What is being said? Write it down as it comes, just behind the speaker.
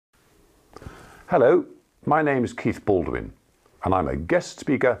Hello, my name is Keith Baldwin, and I'm a guest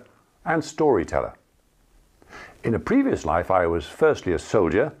speaker and storyteller. In a previous life, I was firstly a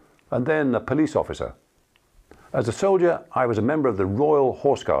soldier and then a police officer. As a soldier, I was a member of the Royal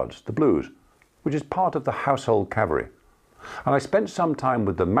Horse Guards, the Blues, which is part of the Household Cavalry, and I spent some time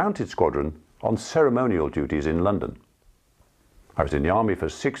with the Mounted Squadron on ceremonial duties in London. I was in the army for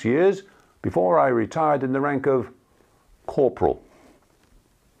 6 years before I retired in the rank of corporal.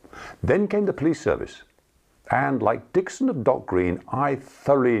 Then came the police service, and like Dixon of Dock Green, I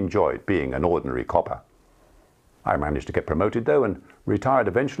thoroughly enjoyed being an ordinary copper. I managed to get promoted though and retired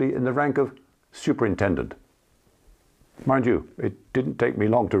eventually in the rank of superintendent. Mind you, it didn't take me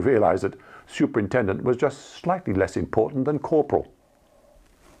long to realize that superintendent was just slightly less important than corporal.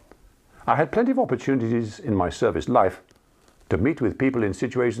 I had plenty of opportunities in my service life to meet with people in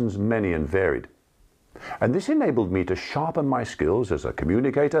situations many and varied. And this enabled me to sharpen my skills as a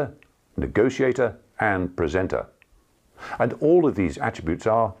communicator, negotiator, and presenter. And all of these attributes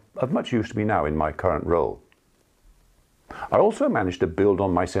are of much use to me now in my current role. I also managed to build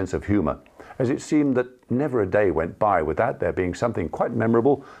on my sense of humour, as it seemed that never a day went by without there being something quite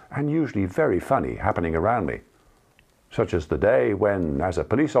memorable and usually very funny happening around me. Such as the day when, as a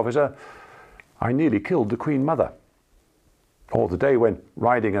police officer, I nearly killed the Queen Mother. Or the day when,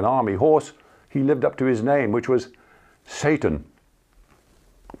 riding an army horse, he lived up to his name, which was Satan.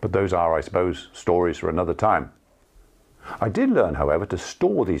 But those are, I suppose, stories for another time. I did learn, however, to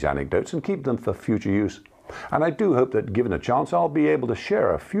store these anecdotes and keep them for future use, and I do hope that, given a chance, I'll be able to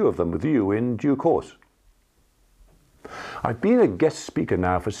share a few of them with you in due course. I've been a guest speaker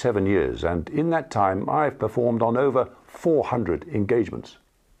now for 7 years, and in that time I've performed on over 400 engagements.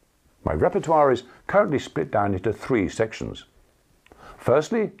 My repertoire is currently split down into 3 sections.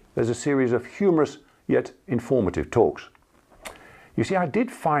 Firstly, there's a series of humorous yet informative talks. You see, I did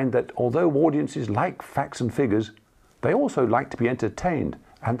find that although audiences like facts and figures, they also like to be entertained,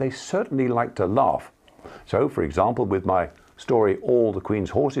 and they certainly like to laugh. So, for example, with my story All the Queen's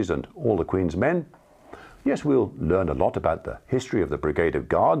Horses and All the Queen's Men, yes, we'll learn a lot about the history of the Brigade of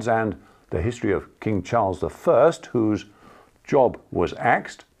Guards and the history of King Charles I, whose job was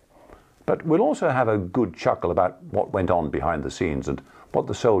axed. But we'll also have a good chuckle about what went on behind the scenes and what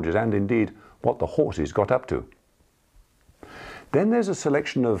the soldiers and indeed what the horses got up to. Then there's a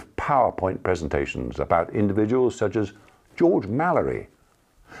selection of PowerPoint presentations about individuals such as George Mallory,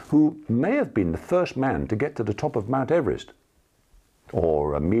 who may have been the first man to get to the top of Mount Everest,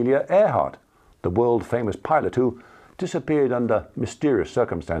 or Amelia Earhart, the world-famous pilot who disappeared under mysterious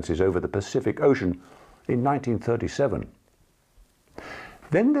circumstances over the Pacific Ocean in 1937.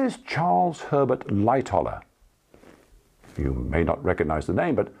 Then there's Charles Herbert Lightoller. You may not recognize the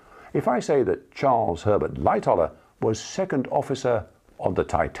name, but if I say that Charles Herbert Lightoller was second officer on the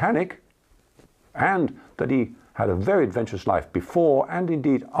Titanic, and that he had a very adventurous life before and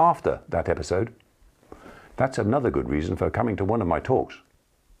indeed after that episode, that's another good reason for coming to one of my talks.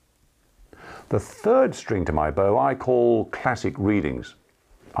 The third string to my bow I call classic readings.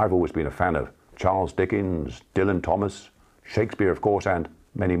 I've always been a fan of Charles Dickens, Dylan Thomas, Shakespeare, of course, and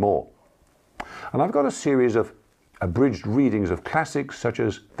many more. And I've got a series of abridged readings of classics such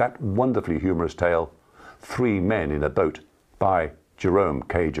as that wonderfully humorous tale, 3 Men in a Boat by Jerome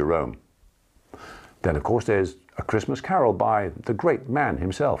K. Jerome. Then, of course, there's A Christmas Carol by the great man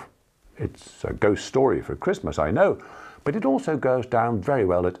himself. It's a ghost story for Christmas, I know, but it also goes down very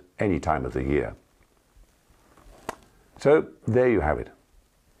well at any time of the year. So there you have it.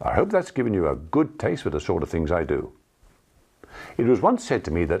 I hope that's given you a good taste for the sort of things I do. It was once said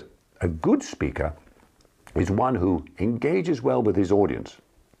to me that a good speaker is one who engages well with his audience,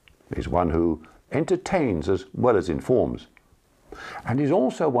 is one who entertains as well as informs, and is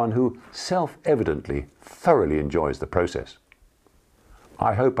also one who self-evidently thoroughly enjoys the process.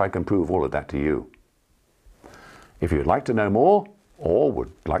 I hope I can prove all of that to you. If you'd like to know more or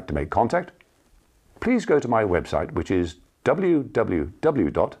would like to make contact, please go to my website, which is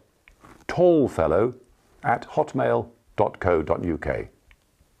www.tallfellow@hotmail.co.uk.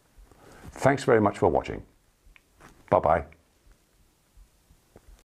 Thanks very much for watching. Bye-bye.